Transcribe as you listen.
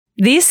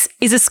This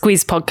is a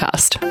Squiz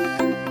podcast.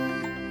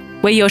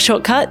 We're your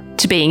shortcut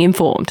to being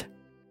informed.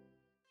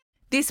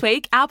 This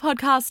week, our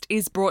podcast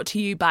is brought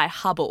to you by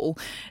Hubble.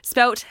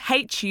 Spelt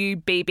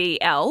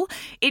Hubbl,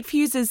 it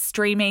fuses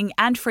streaming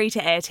and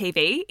free-to-air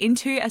TV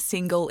into a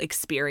single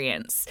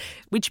experience,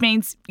 which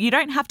means you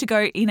don't have to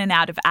go in and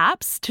out of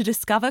apps to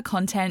discover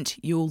content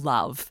you'll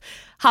love.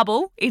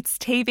 Hubble, it's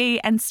TV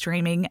and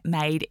streaming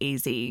made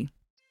easy.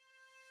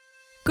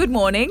 Good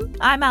morning,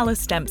 I'm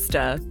Alice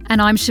Dempster.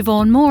 And I'm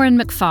Siobhan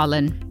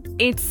Moran-McFarlane.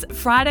 It's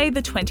Friday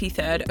the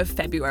 23rd of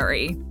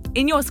February.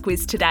 In your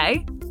Squiz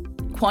today,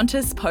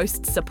 Qantas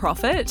posts a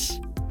profit,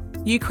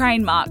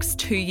 Ukraine marks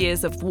 2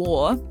 years of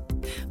war,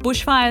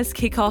 bushfires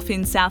kick off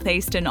in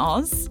southeastern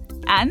Oz,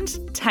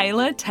 and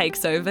Taylor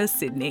takes over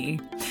Sydney.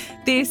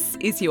 This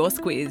is your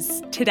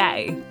Squiz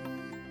today.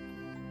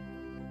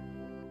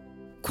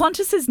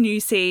 Qantas's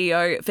new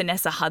CEO,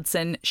 Vanessa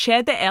Hudson,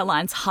 shared the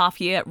airline's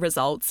half-year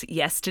results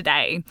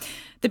yesterday.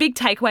 The big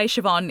takeaway,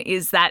 Siobhan,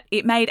 is that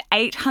it made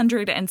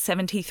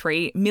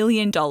 $873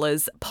 million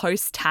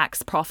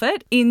post-tax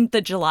profit in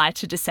the July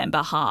to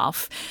December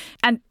half.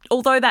 And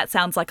although that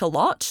sounds like a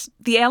lot,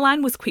 the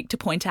airline was quick to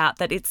point out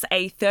that it's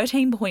a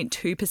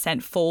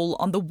 13.2% fall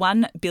on the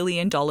 $1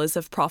 billion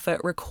of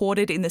profit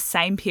recorded in the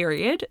same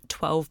period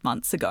 12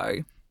 months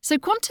ago. So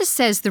Qantas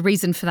says the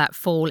reason for that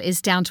fall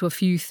is down to a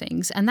few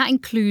things, and that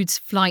includes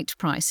flight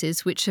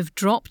prices, which have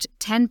dropped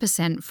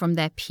 10% from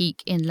their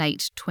peak in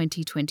late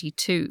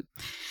 2022.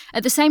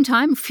 At the same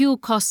time, fuel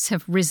costs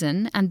have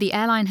risen, and the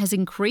airline has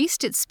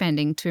increased its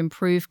spending to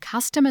improve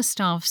customer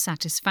staff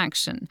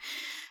satisfaction.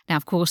 Now,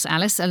 of course,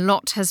 Alice, a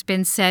lot has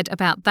been said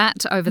about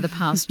that over the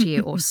past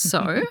year or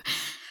so.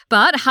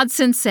 But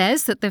Hudson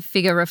says that the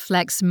figure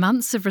reflects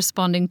months of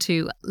responding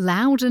to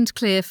loud and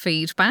clear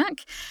feedback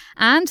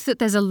and that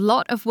there's a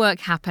lot of work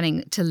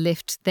happening to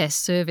lift their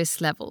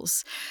service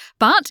levels.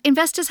 But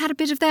investors had a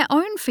bit of their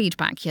own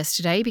feedback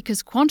yesterday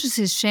because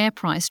Qantas's share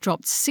price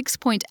dropped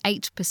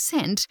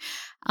 6.8%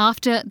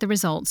 after the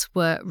results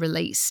were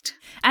released.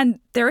 And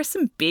there are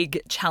some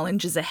big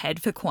challenges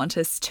ahead for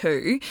Qantas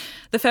too.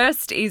 The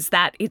first is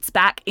that it's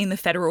back in the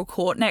federal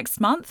court next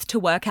month to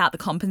work out the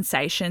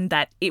compensation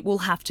that it will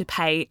have to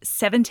pay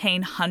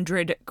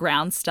 1,700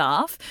 ground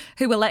staff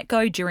who were let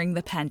go during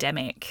the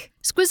pandemic.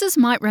 Squizzers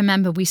might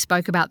remember we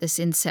spoke about this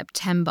in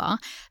September.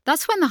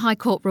 That's when the High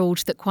Court ruled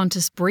that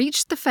Qantas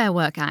breached the Fair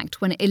Work Act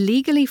when it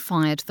illegally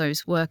fired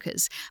those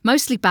workers,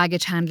 mostly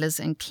baggage handlers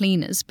and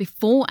cleaners,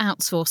 before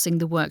outsourcing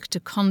the work to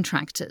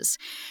contractors.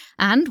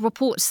 And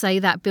reports say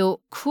that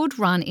bill could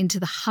run into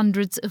the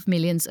hundreds of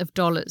millions of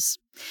dollars.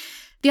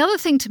 The other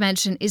thing to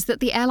mention is that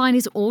the airline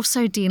is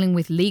also dealing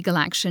with legal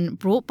action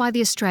brought by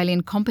the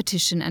Australian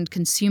Competition and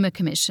Consumer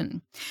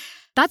Commission.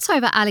 That's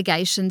over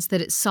allegations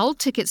that it sold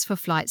tickets for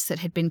flights that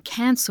had been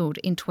cancelled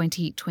in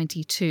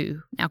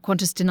 2022. Now,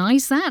 Qantas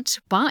denies that,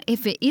 but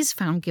if it is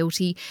found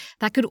guilty,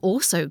 that could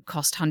also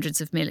cost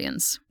hundreds of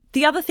millions.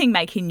 The other thing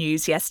making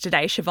news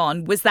yesterday,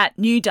 Siobhan, was that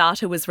new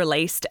data was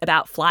released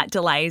about flight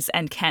delays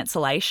and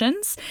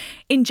cancellations.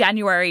 In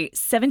January,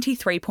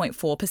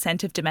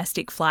 73.4% of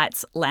domestic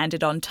flights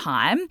landed on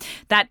time.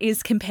 That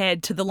is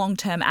compared to the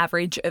long-term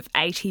average of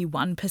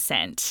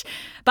 81%.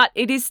 But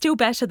it is still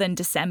better than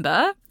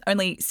December.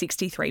 Only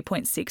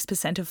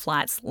 63.6% of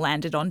flights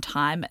landed on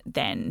time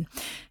then.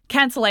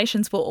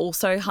 Cancellations were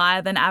also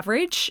higher than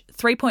average.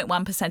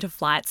 3.1% of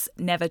flights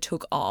never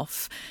took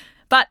off.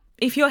 But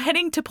if you're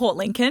heading to Port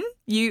Lincoln,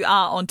 you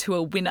are onto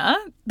a winner.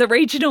 The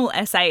regional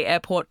SA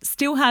airport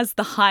still has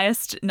the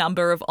highest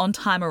number of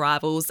on-time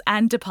arrivals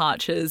and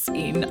departures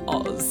in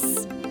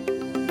Oz.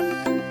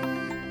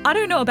 I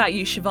don't know about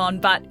you,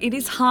 Siobhan, but it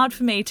is hard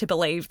for me to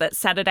believe that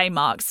Saturday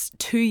marks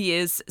 2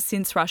 years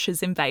since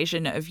Russia's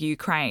invasion of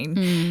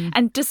Ukraine.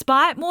 And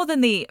despite more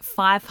than the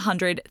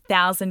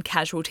 500,000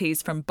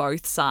 casualties from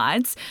both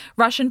sides,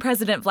 Russian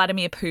President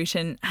Vladimir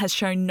Putin has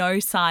shown no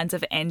signs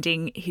of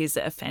ending his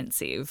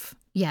offensive.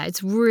 Yeah,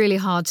 it's really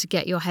hard to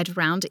get your head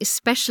around,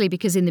 especially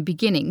because in the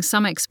beginning,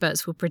 some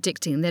experts were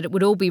predicting that it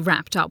would all be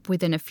wrapped up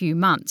within a few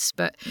months,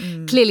 but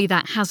clearly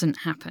that hasn't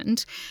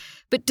happened.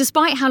 But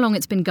despite how long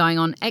it's been going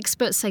on,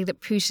 experts say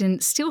that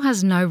Putin still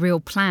has no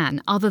real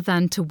plan other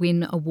than to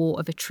win a war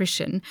of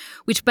attrition,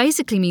 which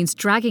basically means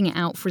dragging it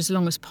out for as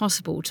long as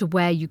possible to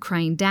wear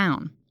Ukraine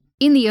down.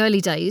 In the early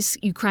days,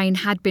 Ukraine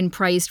had been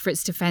praised for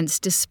its defence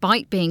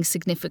despite being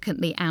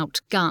significantly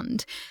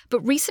outgunned, but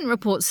recent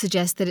reports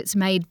suggest that it's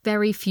made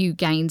very few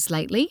gains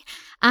lately,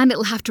 and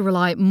it'll have to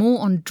rely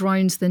more on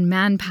drones than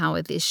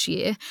manpower this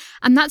year,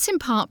 and that's in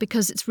part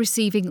because it's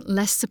receiving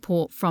less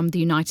support from the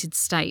United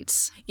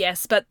States.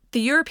 Yes, but the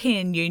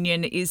European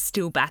Union is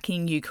still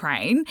backing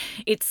Ukraine.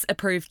 It's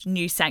approved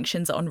new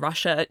sanctions on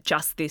Russia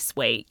just this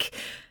week.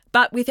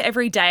 But with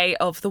every day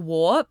of the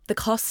war, the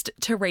cost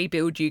to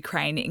rebuild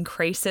Ukraine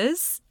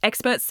increases.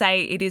 Experts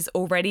say it is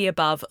already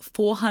above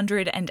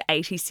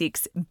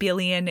 $486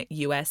 billion.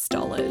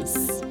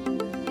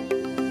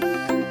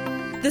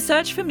 The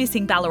search for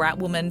missing Ballarat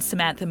woman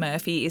Samantha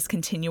Murphy is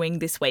continuing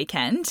this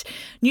weekend.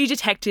 New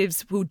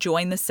detectives will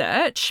join the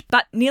search,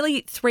 but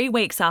nearly 3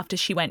 weeks after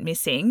she went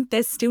missing,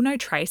 there's still no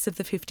trace of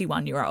the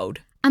 51-year-old.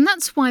 And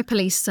that's why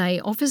police say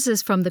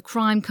officers from the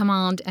Crime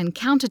Command and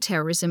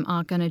Counter-Terrorism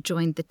are going to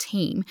join the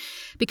team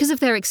because of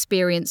their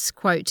experience,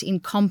 quote, in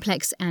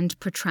complex and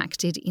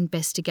protracted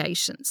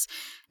investigations.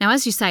 Now,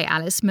 as you say,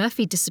 Alice,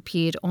 Murphy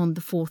disappeared on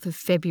the 4th of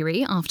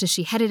February after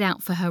she headed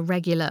out for her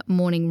regular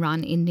morning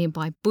run in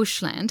nearby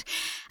bushland,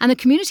 and the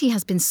community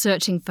has been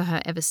searching for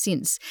her ever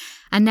since.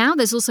 And now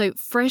there's also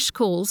fresh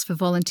calls for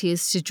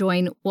volunteers to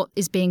join what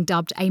is being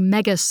dubbed a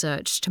mega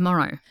search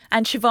tomorrow.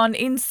 And Siobhan,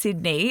 in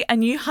Sydney, a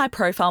new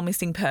high-profile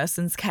missing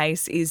persons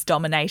case is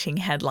dominating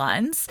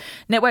headlines.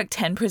 Network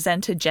 10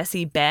 presenter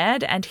Jesse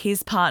Baird and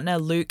his partner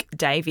Luke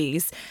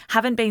Davies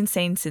haven't been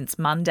seen since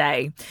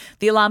Monday.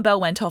 The alarm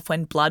bell went off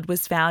when blood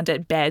was found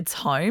at Baird's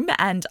home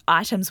and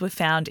items were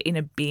found in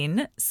a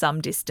bin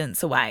some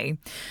distance away.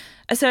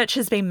 A search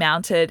has been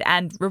mounted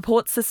and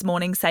reports this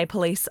morning say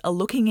police are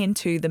looking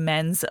into the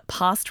men's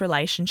past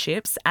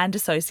relationships and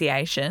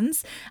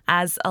associations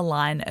as a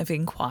line of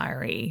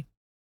inquiry.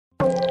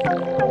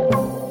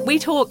 We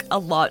talk a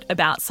lot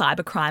about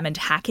cybercrime and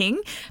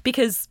hacking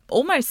because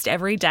almost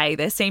every day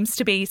there seems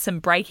to be some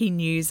breaking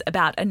news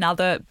about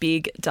another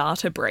big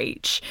data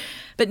breach.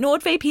 But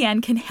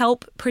NordVPN can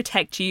help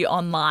protect you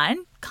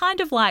online, kind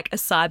of like a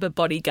cyber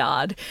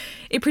bodyguard.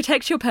 It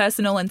protects your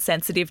personal and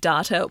sensitive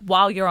data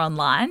while you're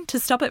online to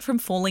stop it from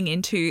falling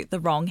into the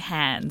wrong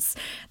hands.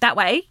 That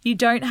way, you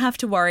don't have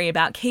to worry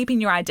about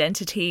keeping your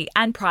identity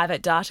and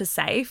private data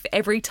safe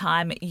every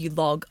time you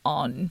log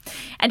on.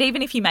 And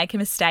even if you make a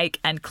mistake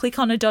and click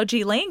on a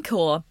dodgy link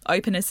or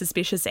open a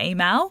suspicious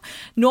email,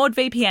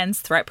 NordVPN's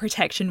threat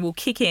protection will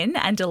kick in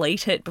and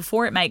delete it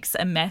before it makes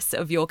a mess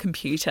of your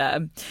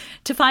computer.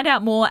 To find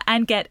out more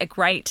and get a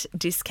great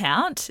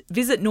discount,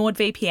 visit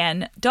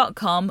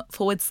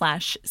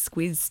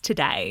nordvpn.com/squiz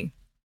today.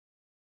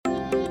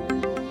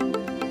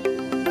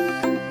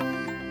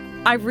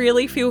 I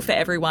really feel for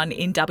everyone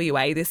in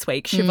WA this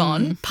week,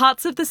 Siobhan.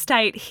 Parts of the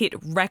state hit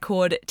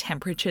record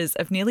temperatures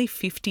of nearly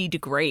 50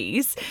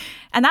 degrees,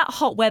 and that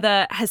hot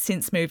weather has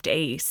since moved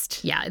east.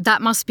 Yeah,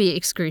 that must be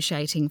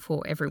excruciating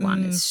for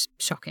everyone. It's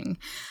shocking.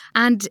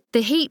 And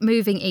the heat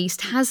moving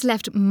east has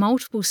left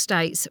multiple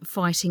states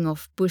fighting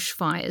off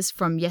bushfires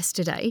from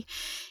yesterday.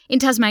 In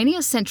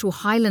Tasmania, Central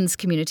Highlands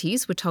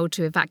communities were told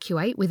to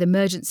evacuate with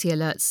emergency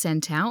alerts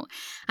sent out.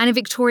 And in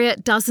Victoria,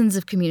 dozens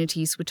of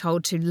communities were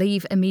told to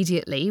leave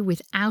immediately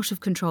with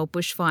out-of-control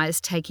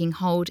bushfires taking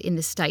hold in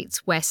the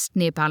state's west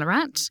near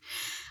Ballarat.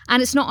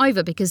 And it's not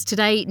over because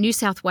today New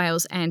South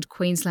Wales and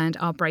Queensland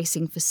are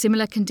bracing for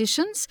similar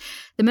conditions.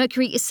 The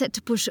mercury is set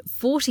to push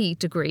 40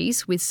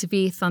 degrees with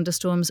severe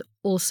thunderstorms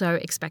also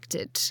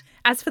expected.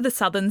 As for the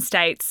southern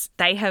states,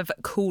 they have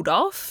cooled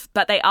off,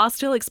 but they are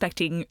still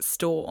expecting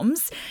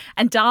storms.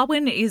 And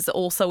Darwin is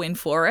also in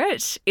for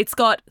it. It's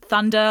got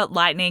thunder,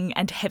 lightning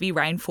and heavy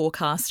rain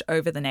forecast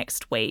over the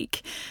next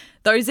week.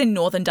 Those in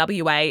northern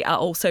WA are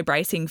also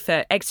bracing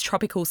for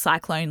ex-tropical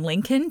cyclone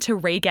Lincoln to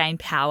regain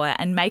power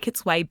and make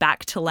its way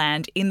back to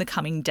land in the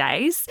coming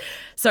days.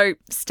 So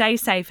stay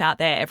safe out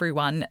there,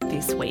 everyone,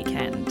 this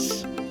weekend.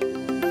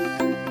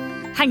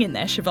 Hang in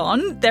there,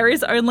 Siobhan. There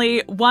is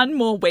only one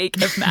more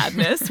week of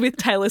madness with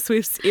Taylor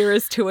Swift's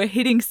Eras Tour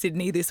hitting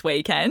Sydney this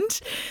weekend.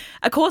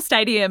 Accor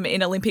Stadium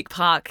in Olympic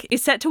Park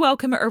is set to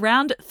welcome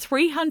around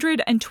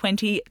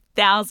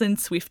 320,000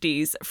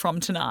 Swifties from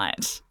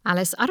tonight.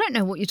 Alice, I don't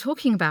know what you're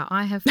talking about.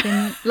 I have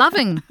been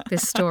loving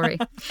this story.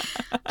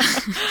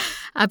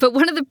 But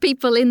one of the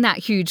people in that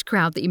huge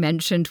crowd that you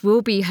mentioned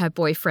will be her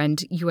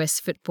boyfriend, US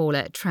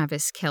footballer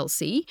Travis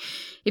Kelce.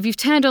 If you've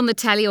turned on the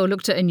telly or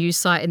looked at a news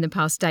site in the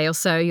past day or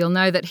so, you'll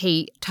know that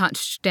he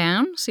touched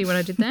down, see what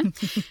I did there,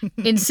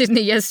 in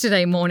Sydney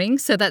yesterday morning.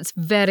 So that's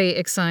very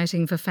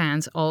exciting for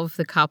fans of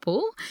the couple.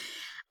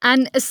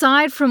 And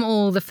aside from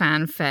all the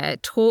fanfare,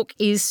 talk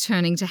is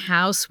turning to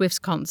how Swift's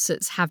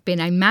concerts have been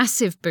a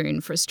massive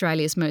boon for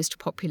Australia's most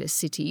populous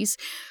cities.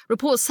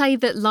 Reports say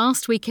that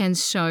last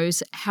weekend's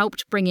shows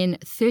helped bring in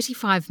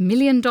 $35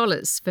 million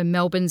for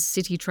Melbourne's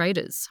city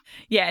traders.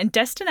 Yeah, and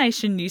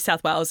Destination New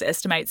South Wales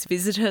estimates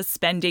visitor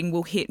spending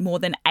will hit more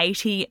than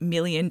 $80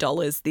 million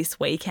this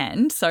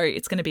weekend. So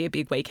it's going to be a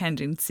big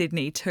weekend in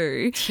Sydney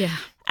too. Yeah.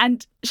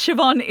 And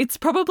Siobhan, it's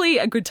probably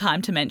a good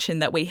time to mention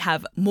that we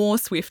have more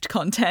Swift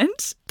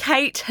content.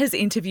 Kate has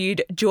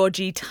interviewed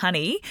Georgie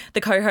Tunney, the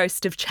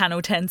co-host of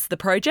Channel 10's The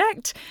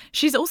Project.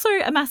 She's also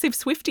a massive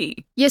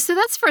Swiftie. Yeah, so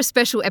that's for a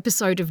special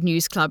episode of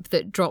News Club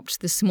that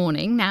dropped this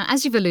morning. Now,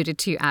 as you've alluded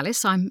to,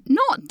 Alice, I'm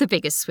not the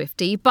biggest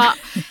Swiftie, but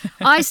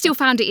I still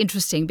found it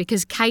interesting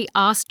because Kate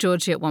asked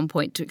Georgie at one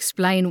point to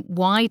explain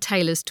why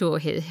Taylor's tour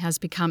here has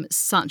become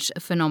such a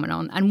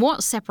phenomenon and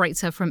what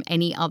separates her from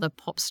any other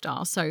pop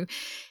star. So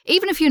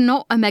even if you're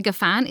not a mega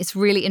fan, it's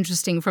really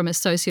interesting from a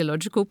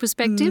sociological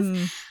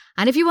perspective.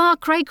 And if you are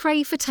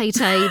cray-cray for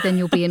Tay-Tay, then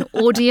you'll be in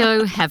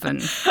audio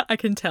heaven. I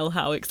can tell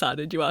how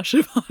excited you are,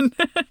 Siobhan.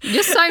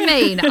 You're so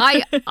mean.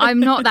 I'm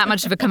not that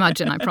much of a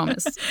curmudgeon, I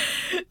promise.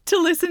 To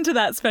listen to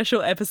that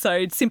special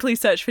episode, simply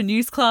search for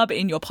News Club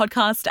in your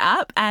podcast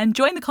app and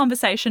join the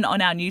conversation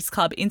on our News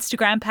Club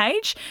Instagram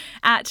page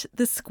at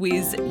the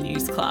Squiz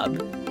News Club.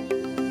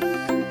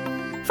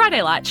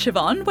 Friday Light,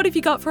 Siobhan, what have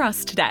you got for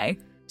us today?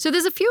 So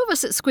there's a few of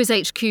us at Squiz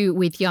HQ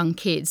with young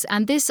kids,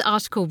 and this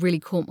article really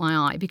caught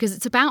my eye because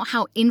it's about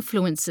how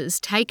influencers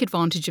take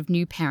advantage of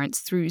new parents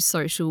through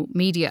social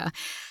media.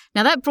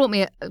 Now, that brought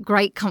me a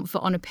great comfort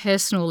on a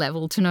personal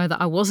level to know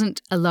that I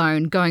wasn't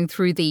alone going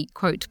through the,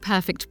 quote,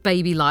 perfect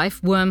baby life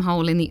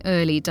wormhole in the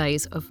early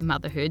days of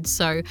motherhood.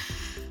 So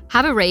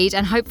have a read,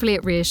 and hopefully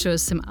it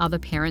reassures some other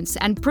parents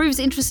and proves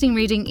interesting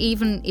reading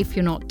even if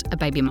you're not a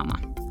baby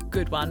mama.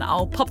 Good one.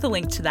 I'll pop the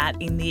link to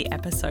that in the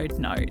episode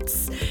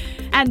notes.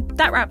 And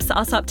that wraps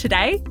us up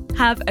today.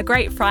 Have a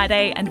great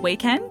Friday and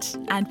weekend,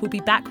 and we'll be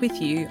back with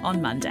you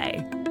on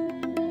Monday.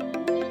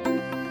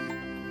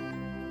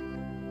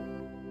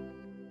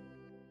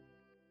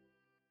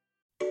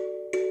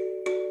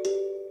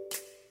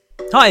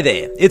 Hi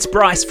there, it's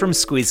Bryce from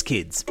Squiz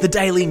Kids, the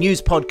daily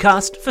news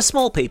podcast for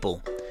small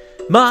people.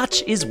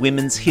 March is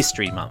Women's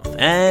History Month,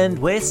 and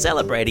we're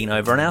celebrating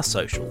over on our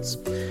socials.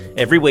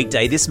 Every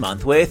weekday this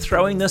month, we're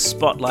throwing the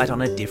spotlight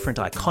on a different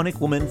iconic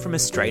woman from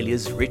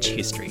Australia's rich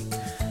history.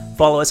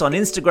 Follow us on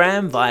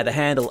Instagram via the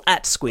handle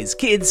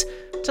 @SquizKids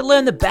to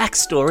learn the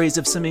backstories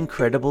of some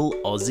incredible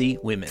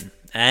Aussie women,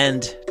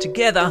 and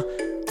together,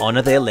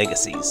 honour their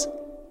legacies.